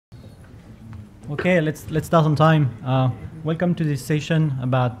Okay, let's start on time. Welcome to this session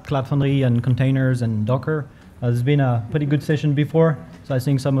about Cloud Foundry and containers and Docker. There's been a pretty good session before, so I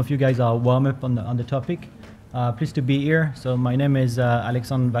think some of you guys are warm up on the topic. Pleased to be here. So my name is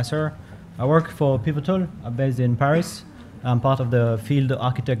Alexandre Vasseur. I work for Pivotal, based in Paris. I'm part of the field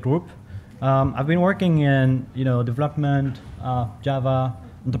architect group. I've been working in development, Java,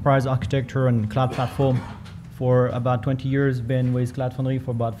 enterprise architecture, and cloud platform for about 20 years. Been with Cloud Foundry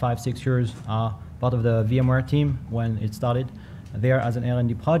for about 5-6 years. Part of the VMware team when it started. There as an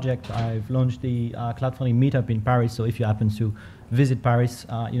R&D project, I've launched the Cloud Foundry meetup in Paris. So if you happen to visit Paris,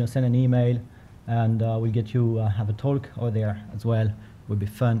 send an email, and we'll get you have a talk over there as well. It would be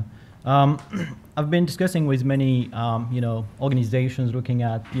fun. I've been discussing with many organizations looking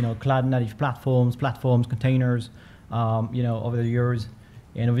at cloud native platforms, containers, over the years.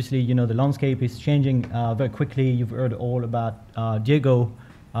 And obviously, the landscape is changing very quickly. You've heard all about Diego,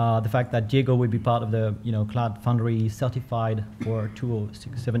 the fact that Diego will be part of the Cloud Foundry certified for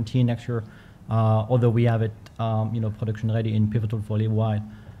 2017 next year, although we have it production ready in Pivotal for a little while.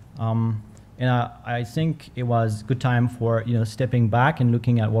 And I think it was a good time for stepping back and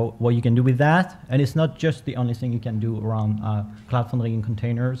looking at what you can do with that. And it's not just the only thing you can do around Cloud Foundry and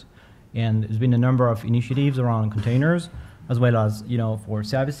containers. And there's been a number of initiatives around containers, as well as for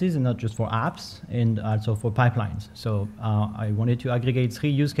services and not just for apps, and also for pipelines. So I wanted to aggregate 3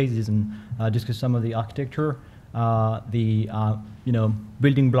 use cases and discuss some of the architecture, the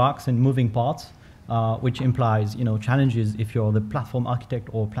building blocks and moving parts, which implies challenges if you're the platform architect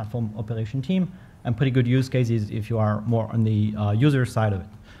or platform operation team, and pretty good use cases if you are more on the user side of it.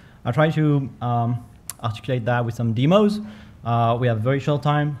 I'll try to articulate that with some demos. We have very short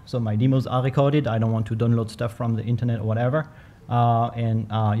time, so my demos are recorded. I don't want to download stuff from the internet or whatever,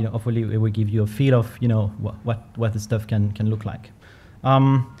 and hopefully it will give you a feel of what the stuff can look like.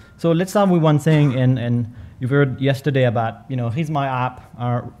 So let's start with one thing, and you've heard yesterday about here's my app,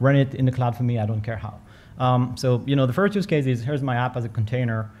 run it in the cloud for me. I don't care how. So the first use case is here's my app as a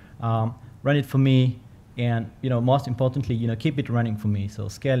container, run it for me, and most importantly keep it running for me. So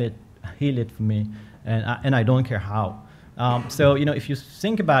scale it, heal it for me, and I don't care how. So if you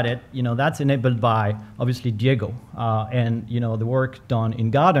think about it, that's enabled by obviously Diego and the work done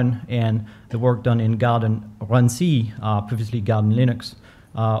in Garden and the work done in garden-runC, previously Garden Linux,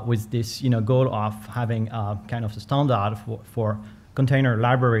 with this goal of having kind of a standard for container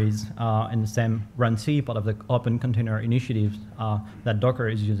libraries and the same runC, part of the open container initiatives that Docker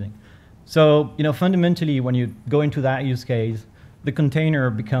is using. So fundamentally, when you go into that use case, the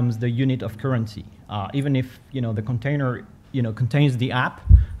container becomes the unit of currency. Even if the container contains the app,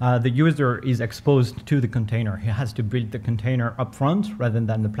 the user is exposed to the container. He has to build the container up front rather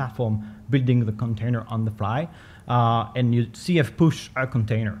than the platform building the container on the fly. And you CF push a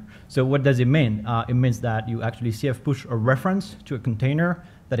container. So what does it mean? It means that you actually CF push a reference to a container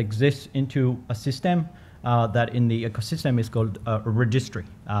that exists into a system that in the ecosystem is called a registry.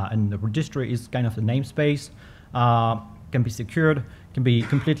 And the registry is kind of a namespace. Can be secured, can be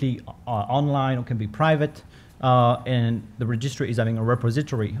completely online, or can be private, and the registry is having a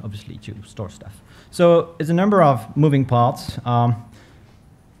repository, obviously, to store stuff. So it's a number of moving parts.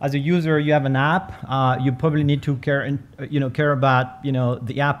 As a user, you have an app. You probably need to care about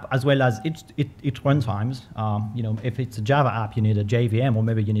the app as well as its runtimes. If it's a Java app, you need a JVM, or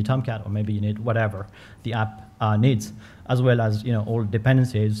maybe you need Tomcat, or maybe you need whatever the app needs, as well as all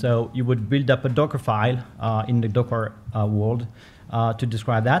dependencies. So you would build up a Docker file in the Docker world to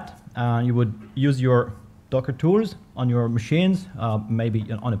describe that. You would use your Docker tools on your machines, maybe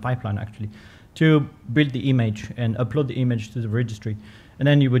on a pipeline actually, to build the image and upload the image to the registry. And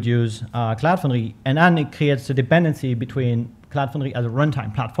then you would use Cloud Foundry, and then it creates a dependency between Cloud Foundry as a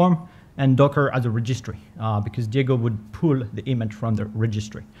runtime platform and Docker as a registry, because Diego would pull the image from the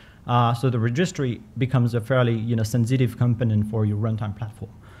registry. So the registry becomes a fairly sensitive component for your runtime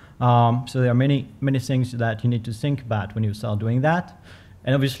platform. So there are many things that you need to think about when you start doing that.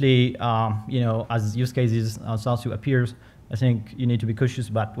 And obviously, as use cases start to appear, I think you need to be cautious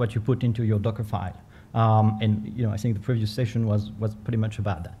about what you put into your Docker file. And I think the previous session was pretty much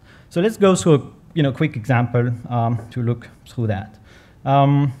about that. So let's go through a quick example to look through that.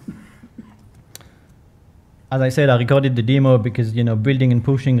 As I said, I recorded the demo because building and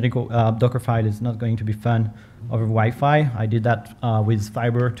pushing Docker file is not going to be fun over Wi-Fi. I did that with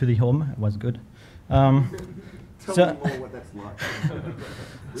fiber to the home. It was good. Tell me more what that's like.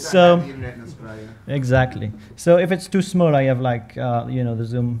 We don't have the internet in Australia. Exactly. So if it's too small, I have like the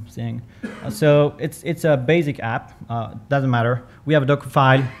Zoom thing. So it's a basic app. Doesn't matter. We have a Docker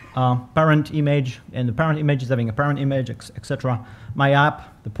file, parent image, and the parent image is having a parent image, etc. My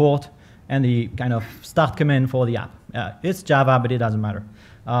app, the port, and the kind of start command for the app. It's Java, but it doesn't matter.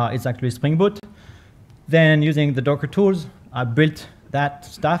 It's actually Spring Boot. Then using the Docker tools, I built that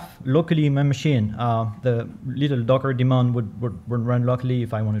stuff locally in my machine. The little Docker daemon would run locally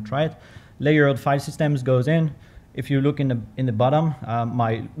if I want to try it. Layered file systems goes in. If you look in the bottom,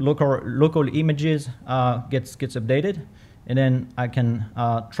 my local images gets updated, and then I can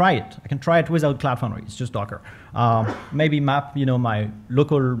try it. I can try it without Cloud Foundry. It's just Docker. Maybe map my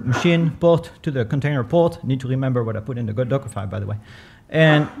local machine port to the container port. Need to remember what I put in the Docker file, by the way,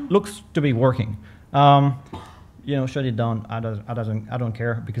 and looks to be working. Shut it down. I don't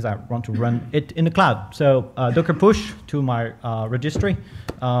care because I want to run it in the cloud. So Docker push to my registry.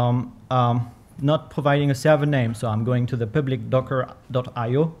 Not providing a server name, so I'm going to the public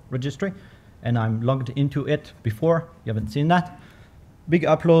docker.io registry, and I'm logged into it before. You haven't seen that. Big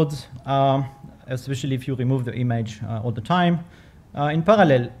uploads, especially if you remove the image all the time. In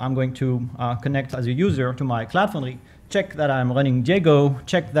parallel, I'm going to connect as a user to my Cloud Foundry, check that I'm running Diego,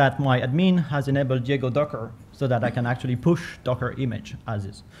 check that my admin has enabled Diego Docker so that I can actually push Docker image as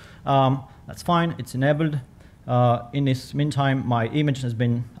is. That's fine, it's enabled. In this meantime, my image has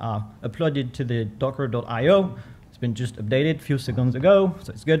been uploaded to the docker.io. It's been just updated a few seconds ago,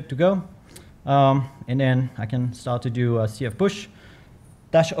 so it's good to go. And then I can start to do a CF push.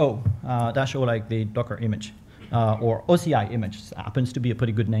 -O, -O like the Docker image, or OCI image. It happens to be a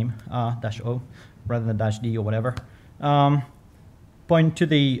pretty good name, -O, rather than -D or whatever. Point to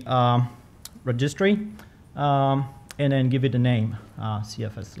the registry, and then give it a name,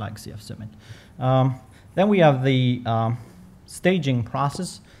 CFS like CF submit. Then we have the staging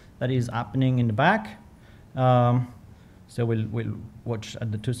process that is happening in the back. So we'll watch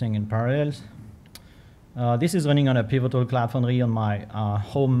at the two things in parallel. This is running on a Pivotal Cloud Foundry on my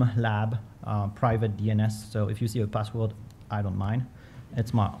home lab private DNS. So if you see a password, I don't mind.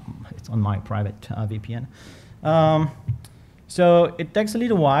 It's on my private VPN. So it takes a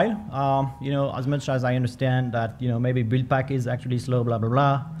little while. As much as I understand that maybe build pack is actually slow, blah blah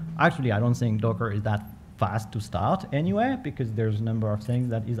blah. Actually, I don't think Docker is that fast to start anyway, because there's a number of things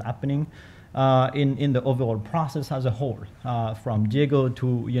that is happening in the overall process as a whole, from Diego to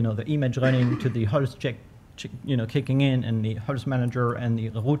the image running to the host check kicking in, and the host manager and the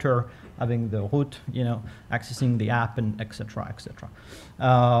router having the root accessing the app, and etc. etc.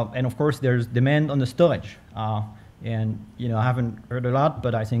 And of course there's demand on the storage, and I haven't heard a lot,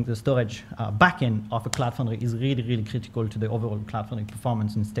 but I think the storage backend of a Cloud Foundry is really critical to the overall Cloud Foundry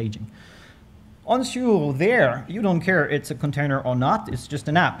performance and staging. Once you're there, you don't care it's a container or not, it's just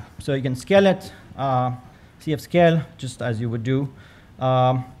an app. So you can scale it, CF scale, just as you would do.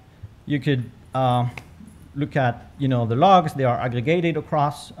 You could look at the logs. They are aggregated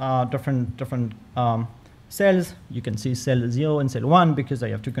across different cells. You can see cell 0 and cell 1 because they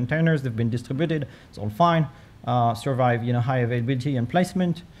have two containers. They've been distributed. It's all fine. Survive high availability and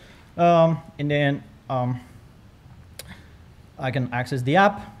placement. And then I can access the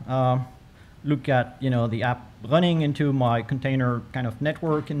app. Look at the app running into my container kind of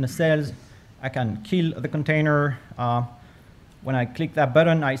network in the cells. I can kill the container. When I click that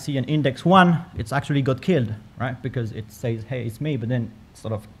button, I see an index 1. It's actually got killed, right? Because it says, hey, it's me, but then it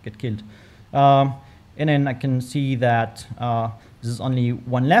sort of get killed. And then I can see that there's only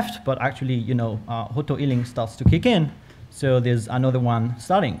one left, but actually, auto-healing starts to kick in. So there's another one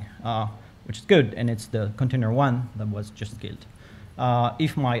starting, which is good, and it's the container 1 that was just killed.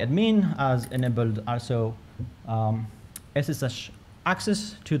 If my admin has enabled also SSH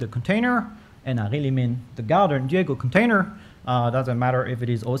access to the container, and I really mean the garden-Diego container, doesn't matter if it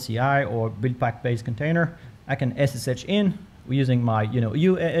is OCI or build pack based container, I can SSH in using my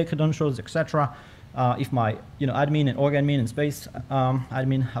UAA credentials, etc. If my admin and org admin and space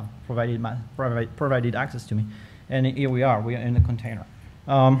admin have provided access to me, and here we are in the container.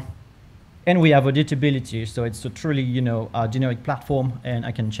 And we have auditability, so it's a truly generic platform, and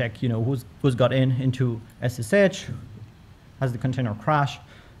I can check who's got into SSH, has the container crash,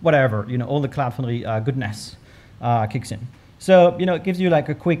 whatever, all the Cloud Foundry goodness kicks in. So it gives you like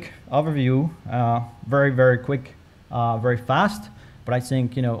a quick overview, very quick, very fast. But I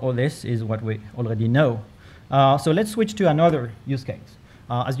think all this is what we already know. So let's switch to another use case.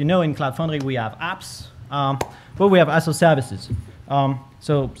 As you know, in Cloud Foundry we have apps, but we have also services.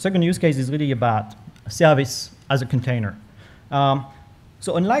 So second use case is really about service as a container.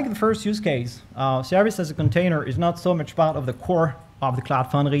 So unlike the first use case, service as a container is not so much part of the core of the Cloud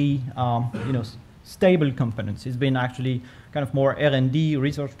Foundry stable components. It's been actually kind of more R&D,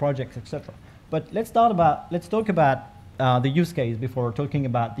 research projects, etc. But let's talk about the use case before talking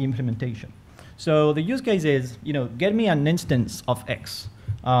about the implementation. So the use case is, get me an instance of X.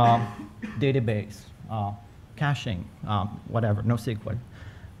 database, caching, whatever, NoSQL,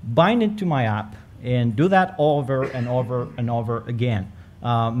 bind it to my app, and do that over and over and over again,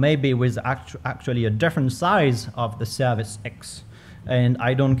 maybe with actually a different size of the service X, and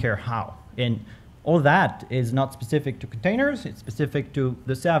I don't care how. And all that is not specific to containers, it's specific to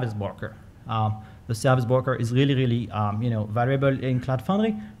the service broker. The service broker is really, really valuable in Cloud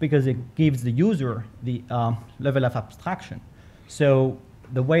Foundry because it gives the user the level of abstraction. So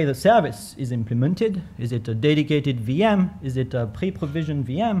the way the service is implemented, is it a dedicated VM? Is it a pre-provisioned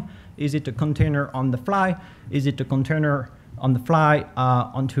VM? Is it a container on the fly? Is it a container on the fly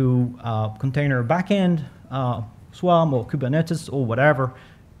onto container backend, Swarm or Kubernetes or whatever,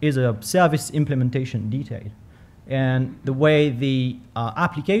 is a service implementation detail. And the way the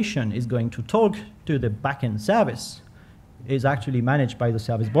application is going to talk to the backend service is actually managed by the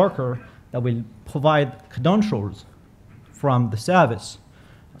service broker that will provide credentials from the service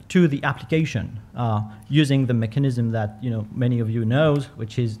to the application using the mechanism that many of you knows,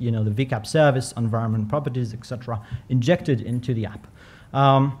 which is the VCAP service, environment properties, etc., injected into the app.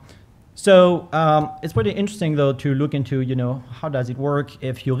 So it's pretty interesting, though, to look into, how does it work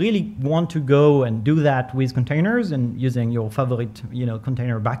if you really want to go and do that with containers and using your favorite,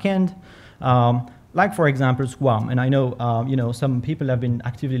 container backend, like, for example, Swarm. And I know, some people have been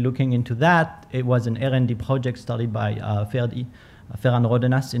actively looking into that. It was an R&D project started by Ferran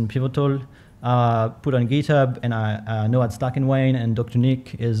Rodenas in Pivotal, put on GitHub, and I know at Stark & Wayne, and Dr.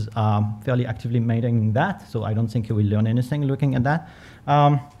 Nick is fairly actively maintaining that, so I don't think he will learn anything looking at that.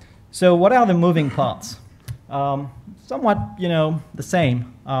 So what are the moving parts? Somewhat, the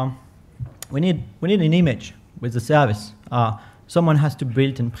same. We need an image with the service. Someone has to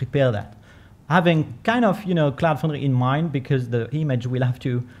build and prepare that. Having kind of, Cloud Foundry in mind, because the image will have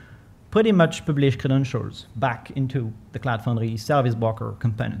to pretty much publish credentials back into the Cloud Foundry service broker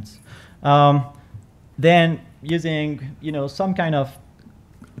components. Then using, some kind of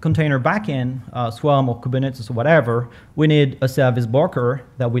container backend, Swarm or Kubernetes or whatever, we need a service broker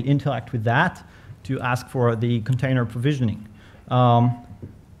that will interact with that to ask for the container provisioning.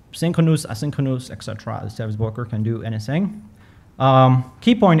 Synchronous, asynchronous, etc. The service broker can do anything.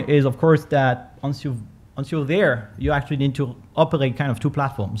 Key point is, of course, that once you're there, you actually need to operate kind of two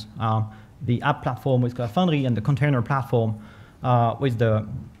platforms. The app platform with Cloud Foundry and the container platform with the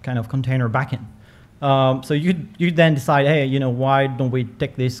kind of container backend. So you then decide, hey, why don't we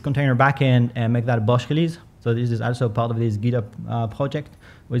take this container backend and make that a BOSH release? So this is also part of this GitHub project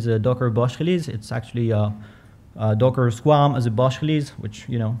with a Docker BOSH release. It's actually a Docker Swarm as a BOSH release, which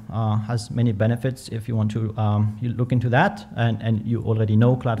has many benefits if you want to you look into that and you already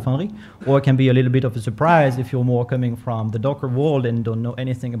know Cloud Foundry. Or it can be a little bit of a surprise if you're more coming from the Docker world and don't know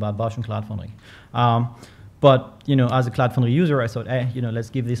anything about BOSH and Cloud Foundry. But as a Cloud Foundry user, I thought, hey, let's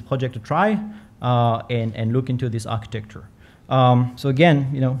give this project a try. And look into this architecture. So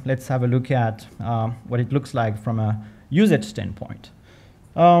again, let's have a look at what it looks like from a usage standpoint.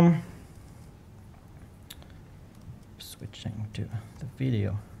 Switching to the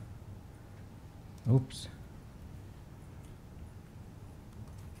video. Oops.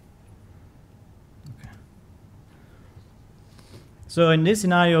 Okay. So in this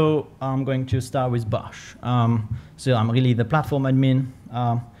scenario, I'm going to start with BOSH. So I'm really the platform admin.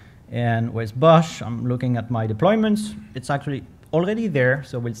 And with BOSH, I'm looking at my deployments. It's actually already there,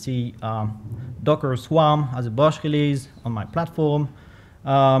 so we'll see Docker Swarm as a BOSH release on my platform.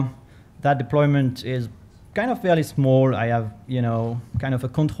 That deployment is kind of fairly small. I have, kind of a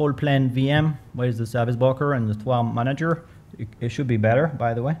control plane VM with the service broker and the Swarm manager. It should be better,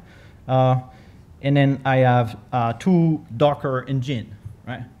 by the way. And then I have two Docker engine,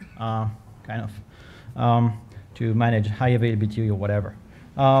 right? Kind of to manage high availability or whatever.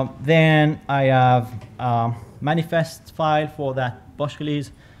 Then I have manifest file for that BOSH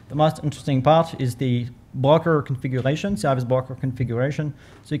release. The most interesting part is the broker configuration, service broker configuration.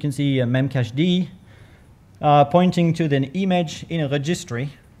 So you can see a memcached pointing to the image in a registry,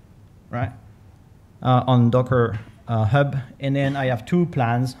 right, on Docker Hub. And then I have two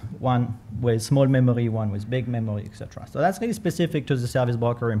plans, one with small memory, one with big memory, etc. So that's really specific to the service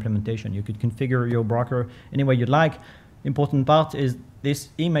broker implementation. You could configure your broker any way you'd like. Important part is this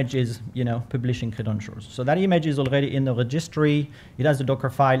image is, publishing credentials. So that image is already in the registry. It has a Docker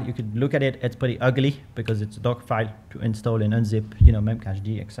file. You could look at it. It's pretty ugly because it's a Docker file to install and unzip,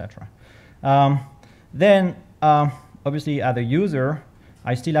 memcached, etc. Then, obviously, as a user,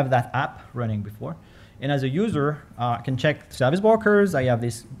 I still have that app running before. And as a user, I can check service brokers. I have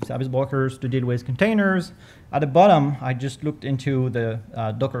these service brokers to deal with containers. At the bottom, I just looked into the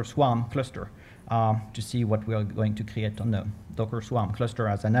Docker Swarm cluster. to see what we are going to create on the Docker Swarm cluster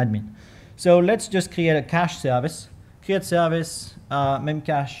as an admin. So let's just create a cache service. Create service,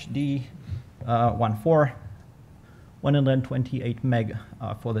 memcache d 14, 128 meg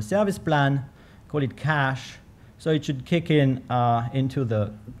for the service plan, call it cache. So it should kick in into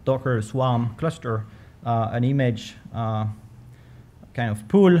the Docker Swarm cluster an image kind of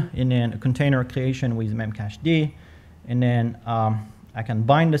pool, and then a container creation with memcache d, and then I can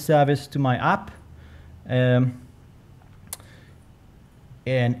bind the service to my app.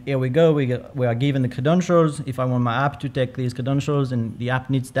 And here we go, we are given the credentials. If I want my app to take these credentials and the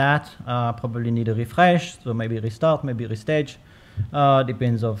app needs that, probably need a refresh, so maybe restart, maybe restage.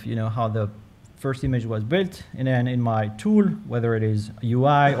 Depends of how the first image was built. And then in my tool, whether it is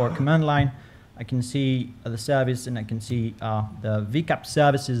UI or command line, I can see the service and I can see the VCAP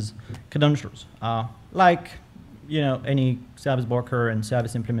services credentials, like any service broker and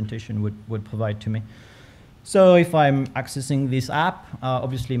service implementation would provide to me. So if I'm accessing this app,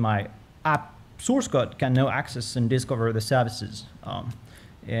 obviously my app source code can now access and discover the services.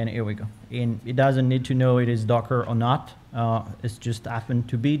 And here we go. And it doesn't need to know it is Docker or not. It's just happened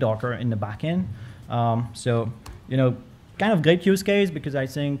to be Docker in the backend. So, kind of great use case, because I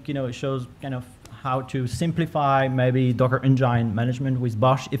think, it shows kind of how to simplify maybe Docker engine management with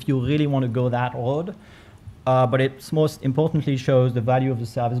BOSH if you really want to go that road. But it most importantly shows the value of the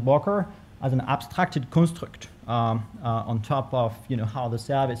service broker as an abstracted construct on top of how the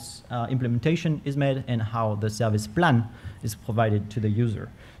service implementation is made and how the service plan is provided to the user.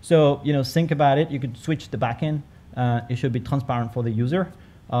 So think about it. You could switch the backend. It should be transparent for the user.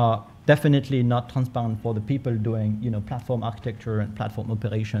 Definitely not transparent for the people doing platform architecture and platform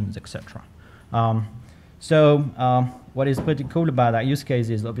operations, etc. What is pretty cool about that use case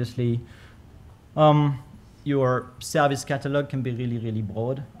is obviously your service catalog can be really, really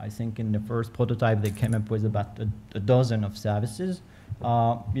broad. I think in the first prototype they came up with about a dozen of services,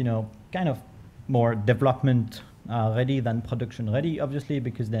 kind of more development ready than production ready, obviously,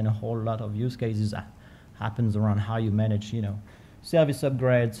 because then a whole lot of use cases happens around how you manage, service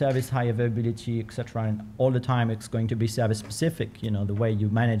upgrade, service high availability, etc. And all the time it's going to be service specific. The way you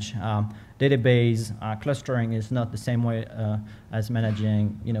manage database clustering is not the same way as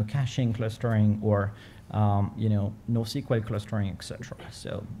managing, caching clustering or NoSQL clustering, etc.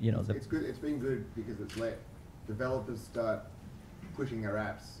 So it's good. It's been good because it's let developers start pushing their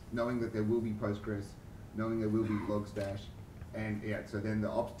apps, knowing that there will be Postgres, knowing there will be Logstash, and so then the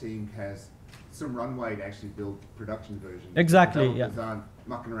ops team has some runway to actually build production versions. Exactly. Developers aren't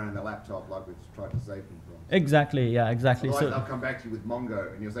mucking around their laptop like we've tried to save them from. Exactly. Yeah. Exactly. Otherwise, so they'll come back to you with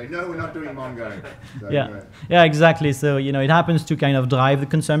Mongo, and you'll say, "No, we're not doing Mongo." So, yeah. Yeah. Exactly. So it happens to kind of drive the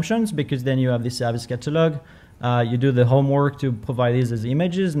consumptions, because then you have this service catalog. You do the homework to provide these as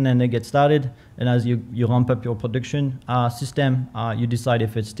images, and then they get started. And as you ramp up your production system, you decide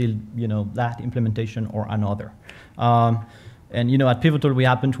if it's still that implementation or another. And at Pivotal we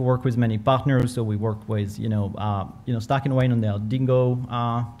happen to work with many partners, so we work with Stark and Wayne on their Dingo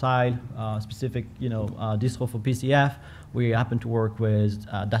tile, specific distro for PCF. We happen to work with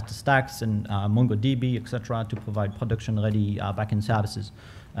DataStax and MongoDB, etc., to provide production-ready backend services.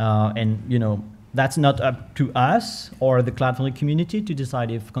 And that's not up to us or the Cloud Foundry community to decide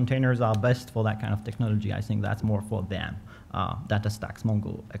if containers are best for that kind of technology. I think that's more for them. DataStax,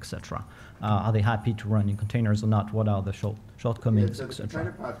 Mongo, etc. Are they happy to run in containers or not? What are the shortcomings, so etc.? The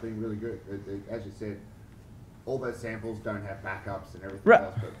container part's been really good. As you said, all those samples don't have backups and everything right.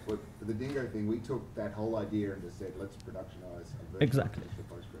 else. But for the Dingo thing, we took that whole idea and just said, let's productionize a version exactly.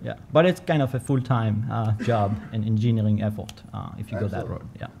 for Postgres. Yeah, but it's kind of a full-time job and engineering effort if you go that road.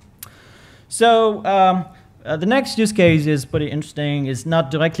 Yeah. So the next use case is pretty interesting. It's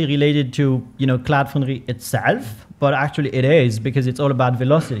not directly related to Cloud Foundry itself, but actually it is, because it's all about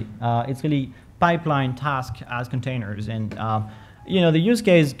velocity. It's really pipeline task as containers, and the use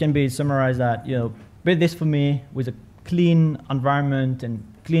case can be summarized that build this for me with a clean environment and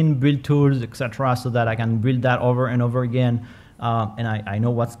clean build tools, etc., so that I can build that over and over again, and I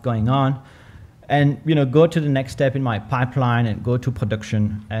know what's going on. And go to the next step in my pipeline and go to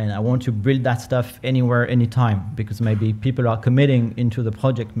production. And I want to build that stuff anywhere, anytime, because maybe people are committing into the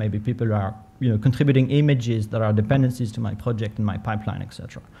project. Maybe people are contributing images that are dependencies to my project and my pipeline,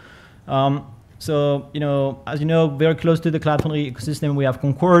 etc. So as you know, very close to the Cloud Foundry ecosystem, we have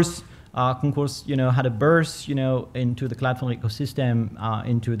Concourse. Concourse had a burst into the Cloud Foundry ecosystem,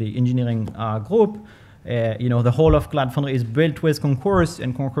 into the engineering group. The whole of Cloud Foundry is built with Concourse,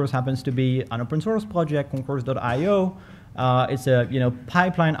 and Concourse happens to be an open source project, concourse.io. It's a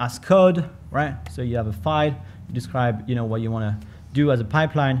pipeline as code, right? So you have a file, you describe what you want to do as a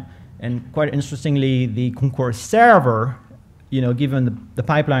pipeline, And quite interestingly, the Concourse server, given the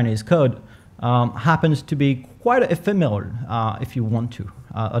pipeline is code, happens to be quite ephemeral if you want to,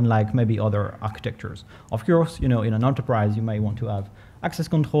 unlike maybe other architectures. Of course, in an enterprise, you may want to have access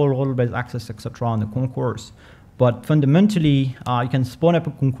control, role-based access, etc. on the Concourse. But fundamentally, you can spawn up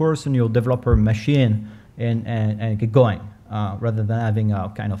a Concourse on your developer machine and get going, rather than having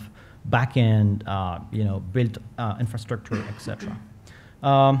a kind of back-end, built infrastructure, etc.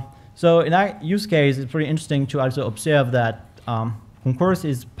 So in that use case, it's pretty interesting to also observe that Concourse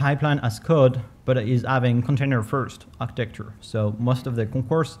is pipeline as code, but it is having container-first architecture. So most of the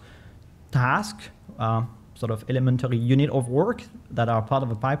Concourse tasks, sort of elementary unit of work that are part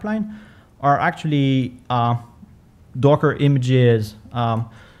of a pipeline, are actually Docker images,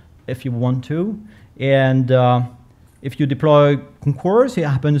 if you want to. And if you deploy Concourse, it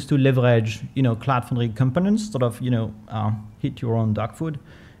happens to leverage, Cloud Foundry components, sort of, hit your own dog food.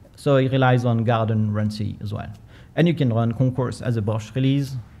 So it relies on garden-runC as well. And you can run Concourse as a BOSH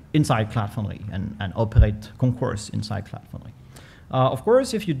release inside Cloud Foundry and operate Concourse inside Cloud Foundry. Of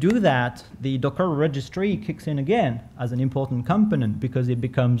course, if you do that, the Docker registry kicks in again as an important component because it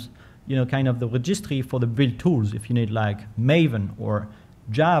becomes, kind of the registry for the build tools if you need like Maven or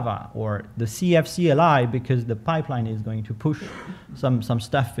Java or the CF/CLI because the pipeline is going to push some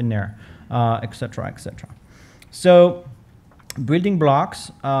stuff in there, etc., etc. So building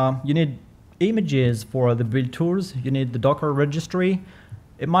blocks, you need images for the build tools. You need the Docker registry.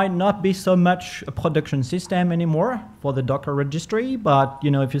 It might not be so much a production system anymore for the Docker registry, but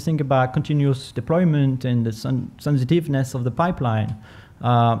if you think about continuous deployment and the sensitiveness of the pipeline,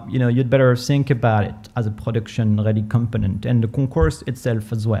 you'd better think about it as a production-ready component, and the Concourse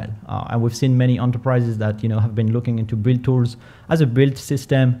itself as well. And we've seen many enterprises that have been looking into build tools as a build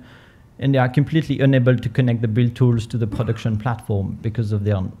system, and they are completely unable to connect the build tools to the production platform because of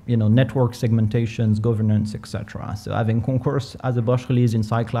their network segmentations, governance, etc. So having Concourse as a BOSH release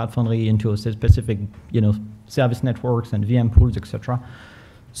inside Cloud Foundry into a specific service networks and VM pools, etc.,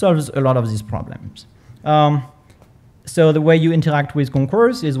 solves a lot of these problems. So the way you interact with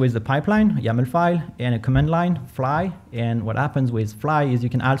Concourse is with the pipeline, a YAML file, and a command line, fly. And what happens with fly is you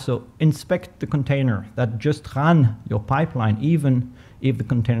can also inspect the container that just ran your pipeline, even if the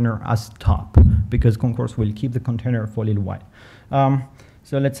container has stopped, because Concourse will keep the container for a little while.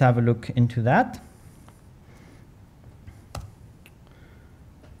 So let's have a look into that.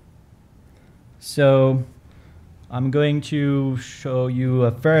 So I'm going to show you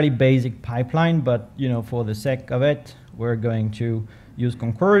a fairly basic pipeline, but for the sake of it, we're going to use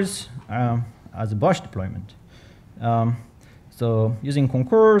Concourse as a BOSH deployment. So using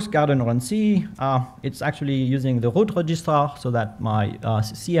Concourse, garden-runC, it's actually using the root registrar so that my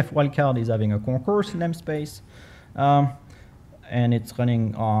CF wildcard is having a Concourse namespace. And it's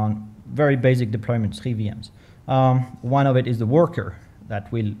running on very basic deployment, 3 VMs. One of it is the worker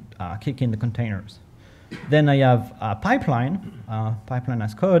that will kick in the containers. Then I have a pipeline, pipeline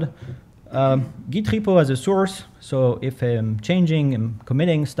as code, Git repo as a source. So if I'm changing and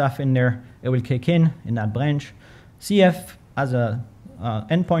committing stuff in there, it will kick in that branch. CF as a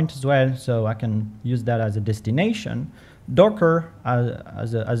endpoint as well, so I can use that as a destination. Docker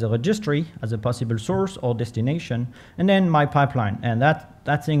as a registry, as a possible source or destination, and then my pipeline. And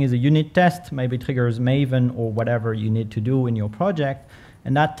that thing is a unit test, maybe triggers Maven or whatever you need to do in your project.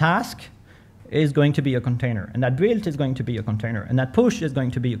 And that task is going to be a container, and that build is going to be a container, and that push is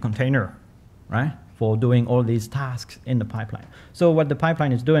going to be a container, right, for doing all these tasks in the pipeline. So what the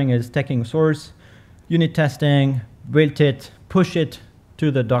pipeline is doing is taking source, unit testing, build it, push it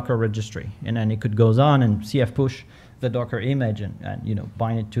to the Docker registry, and then it could goes on and CF push the Docker image and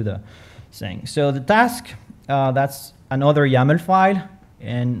bind it to the thing. So the task, that's another YAML file,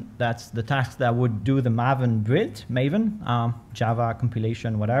 and that's the task that would do the Maven build, Java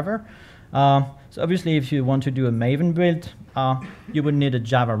compilation, whatever. So obviously, if you want to do a Maven build, you would need a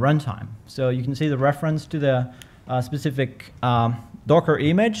Java runtime. So you can see the reference to the specific Docker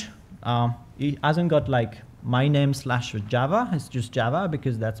image. It hasn't got like my name / Java. It's just Java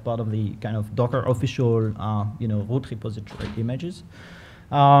because that's part of the kind of Docker official root repository images.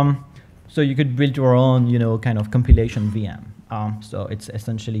 So you could build your own kind of compilation VM. So it's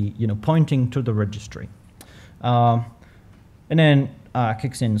essentially pointing to the registry, and then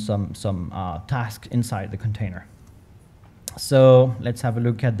kicks in some tasks inside the container. So let's have a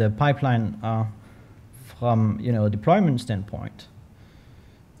look at the pipeline from a deployment standpoint.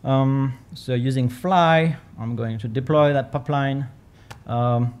 So using fly, I'm going to deploy that pipeline.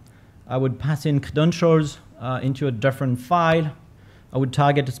 I would pass in credentials into a different file. I would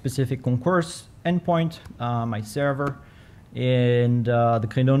target a specific Concourse endpoint, my server, and the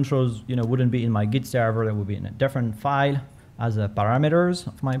credentials, wouldn't be in my Git server. They would be in a different file as parameters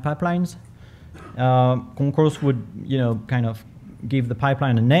of my pipelines. Concourse would, kind of give the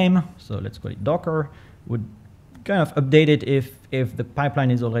pipeline a name. So let's call it Docker. Would kind of update it if the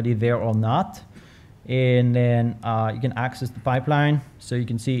pipeline is already there or not. And then you can access the pipeline. So you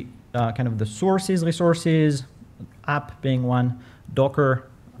can see kind of the sources, resources, app being one, Docker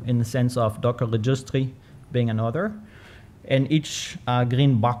in the sense of Docker registry being another. And each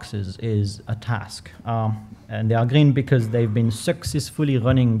green boxes is a task. And they are green because they've been successfully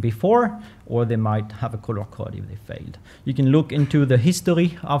running before, or they might have a color code if they failed. You can look into the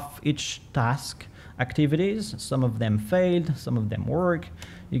history of each task activities. Some of them failed, some of them work.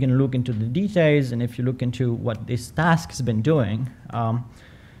 You can look into the details, and if you look into what this task has been doing,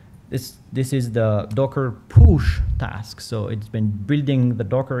 this is the Docker push task. So it's been building the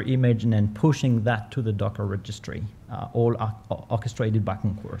Docker image and then pushing that to the Docker registry, all orchestrated by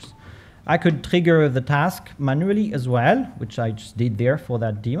Concourse. I could trigger the task manually as well, which I just did there for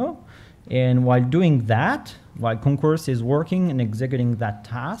that demo. And while doing that, while Concourse is working and executing that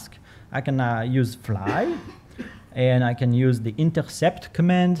task, I can use fly, and I can use the intercept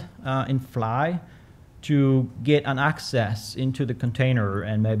command in fly to get an access into the container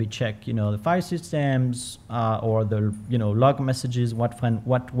and maybe check, the file systems or the, log messages, what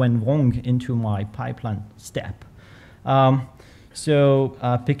went wrong into my pipeline step.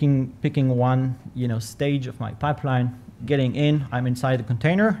 So picking one, stage of my pipeline, getting in, I'm inside the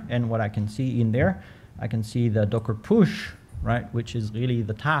container, and what I can see in there, I can see the Docker push, right, which is really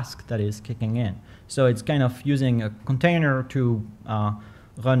the task that is kicking in. So it's kind of using a container to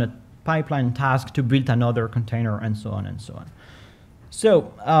run a pipeline task to build another container, and so on and so on.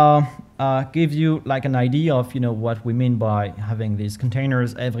 So gives you like an idea of what we mean by having these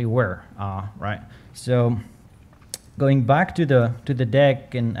containers everywhere, right? So going back to the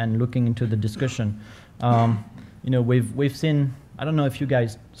deck and looking into the discussion, we've seen. I don't know if you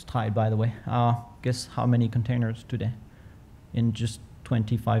guys tried, by the way. Guess how many containers today in just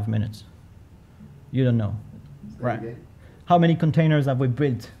 25 minutes? You don't know, right? How many containers have we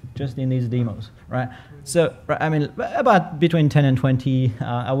built just in these demos, right? So, I mean, about between 10 and 20.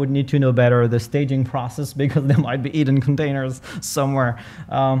 I would need to know better the staging process because there might be hidden containers somewhere.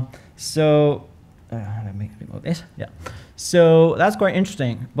 Let me remove this. Yeah. So that's quite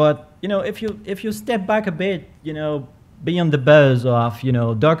interesting. But if you step back a bit, beyond the buzz of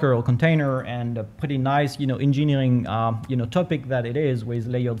Docker or container and a pretty nice engineering topic that it is with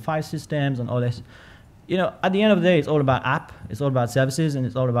layered file systems and all this. At the end of the day, it's all about app, it's all about services, and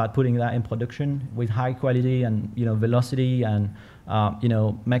it's all about putting that in production with high quality and velocity, and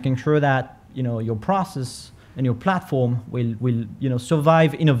making sure that your process and your platform will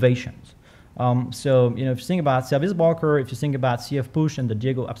survive innovations. So if you think about service broker, if you think about CF push and the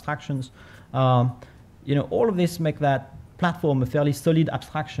Diego abstractions, all of this make that platform a fairly solid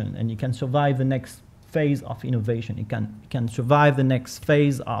abstraction, and you can survive the next phase of innovation. It can survive the next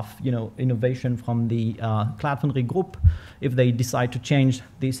phase of innovation from the Cloud Foundry group if they decide to change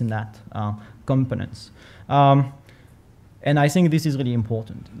this and that components. And I think this is really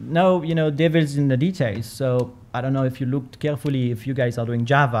important. Now, devil's in the details. So I don't know if you looked carefully. If you guys are doing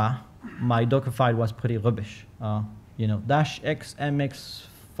Java, my Docker file was pretty rubbish. -x mx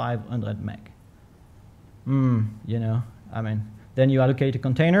 500 meg. I mean. Then you allocate a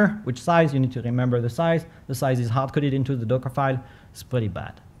container, which size, you need to remember the size. The size is hard-coded into the Docker file. It's pretty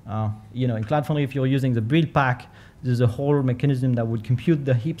bad. In Cloud Foundry, if you're using the build pack, there's a whole mechanism that would compute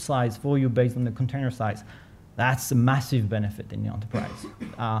the heap size for you based on the container size. That's a massive benefit in the enterprise.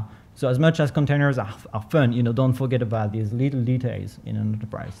 So as much as containers are fun, don't forget about these little details in an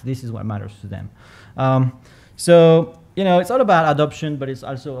enterprise. This is what matters to them. It's all about adoption, but it's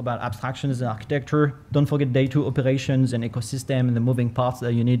also about abstractions and architecture. Don't forget day 2 operations and ecosystem and the moving parts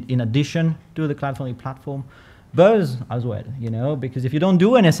that you need in addition to the Cloud Foundry platform. Buzz as well, because if you don't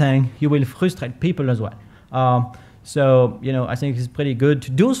do anything, you will frustrate people as well. I think it's pretty good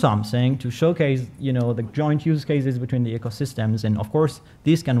to do something to showcase, the joint use cases between the ecosystems. And of course,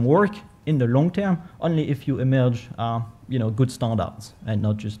 this can work in the long term only if you emerge, good standards and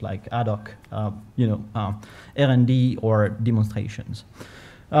not just like ad hoc, R&D or demonstrations.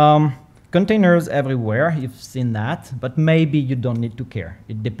 Containers everywhere, you've seen that, but maybe you don't need to care.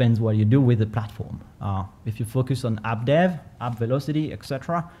 It depends what you do with the platform. If you focus on app dev, app velocity,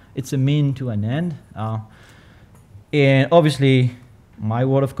 etc., it's a mean to an end. And obviously, my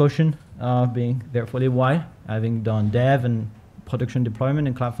word of caution, being there for a while, having done dev and production deployment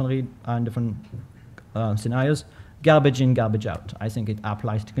in Cloud Foundry and different scenarios, garbage in, garbage out. I think it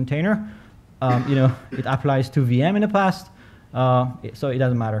applies to container. It applies to VM in the past. so it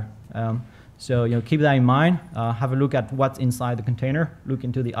doesn't matter. So keep that in mind. Have a look at what's inside the container. Look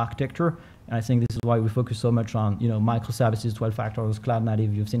into the architecture. And I think this is why we focus so much on microservices, 12 factors, cloud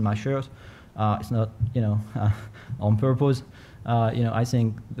native. You've seen my shares. It's not on purpose. I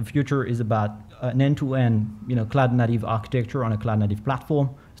think the future is about an end-to-end cloud native architecture on a cloud native platform.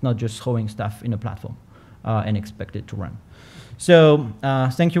 It's not just throwing stuff in a platform and expect it to run. So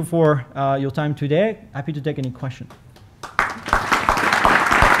thank you for your time today. Happy to take any questions.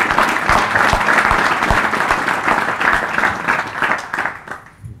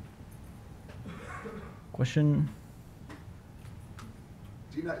 Question?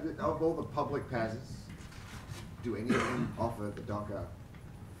 Do you know, of all the public PaaSes, do any of them offer the Docker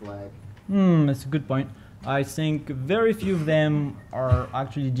flag? That's a good point. I think very few of them are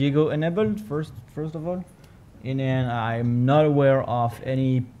actually Diego enabled, first of all. And then I'm not aware of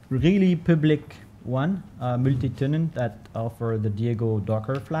any really public one, multi-tenant, that offer the Diego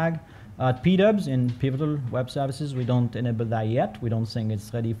Docker flag. At PDubs in Pivotal Web Services, we don't enable that yet. We don't think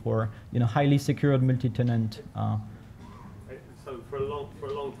it's ready for highly secured multi-tenant. So for a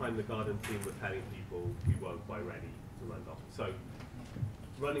long time, the Garden team were telling people we weren't quite ready to run Docker. So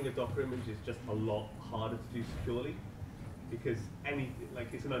running a Docker image is just a lot harder to do securely because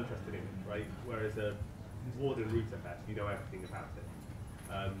it's an untrusted image, right? Whereas a Warden router patch, you know everything about it.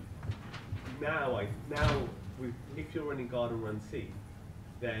 If you're running garden-runC,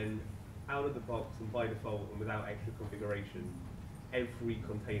 then out of the box and by default and without extra configuration, every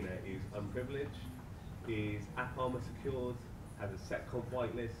container is unprivileged, is app armor secured, has a setconf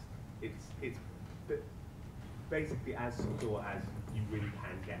whitelist. It's basically as secure as you really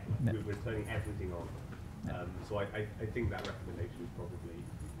can get. We're returning everything on. So I think that recommendation is probably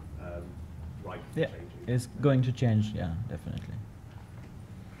right to changing. It's going to change, yeah, definitely.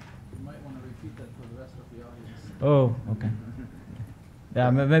 You might want to repeat that for the rest of the audience. Oh, okay. Yeah,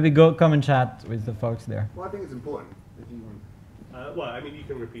 maybe come and chat with the folks there. Well, I think it's important. If you want. Well, I mean, you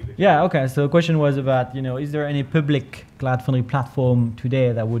can repeat it. Yeah, okay. So the question was about, is there any public Cloud Foundry platform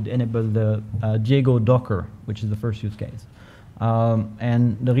today that would enable the Diego Docker, which is the first use case?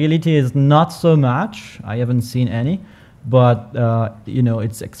 And the reality is not so much. I haven't seen any. But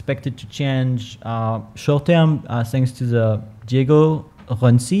it's expected to change short term thanks to the Diego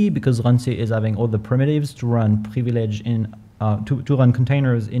runC, because runC is having all the primitives to run privilege in to run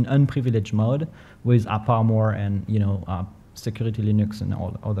containers in unprivileged mode with app armor and security Linux and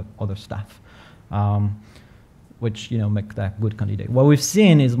all other stuff, which make that good candidate. What we've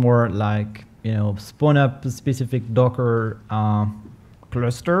seen is more like spawn up a specific Docker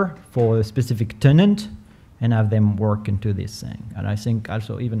cluster for a specific tenant and have them work into this thing. And I think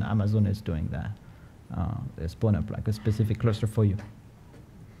also even Amazon is doing that. They spawn up like a specific cluster for you.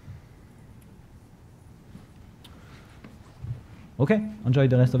 Okay, enjoy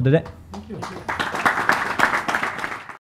the rest of the day. Thank you.